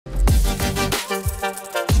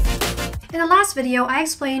the last video, I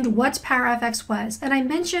explained what PowerFX was, and I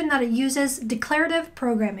mentioned that it uses declarative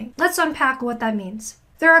programming. Let's unpack what that means.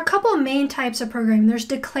 There are a couple of main types of programming. There's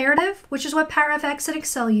declarative, which is what PowerFX and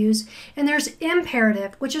Excel use, and there's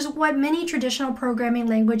imperative, which is what many traditional programming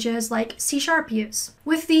languages like C# use.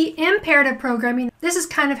 With the imperative programming, this is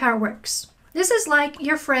kind of how it works. This is like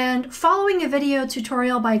your friend following a video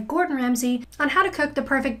tutorial by Gordon Ramsay on how to cook the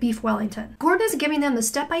perfect beef Wellington. Gordon is giving them the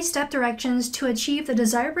step-by-step directions to achieve the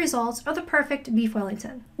desired results of the perfect beef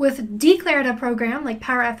Wellington. With declarative program like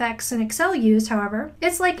PowerFX and Excel use, however,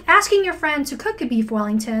 it's like asking your friend to cook a beef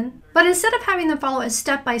Wellington, but instead of having them follow a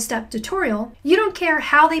step-by-step tutorial, you don't care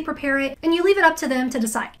how they prepare it and you leave it up to them to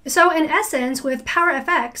decide. So in essence, with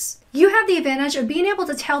PowerFX, you have the advantage of being able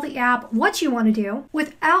to tell the app what you want to do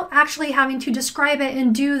without actually having to describe it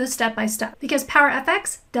and do the step-by-step, because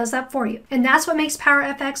PowerFX does that for you. And that's what makes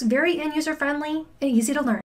PowerFX very end-user friendly and easy to learn.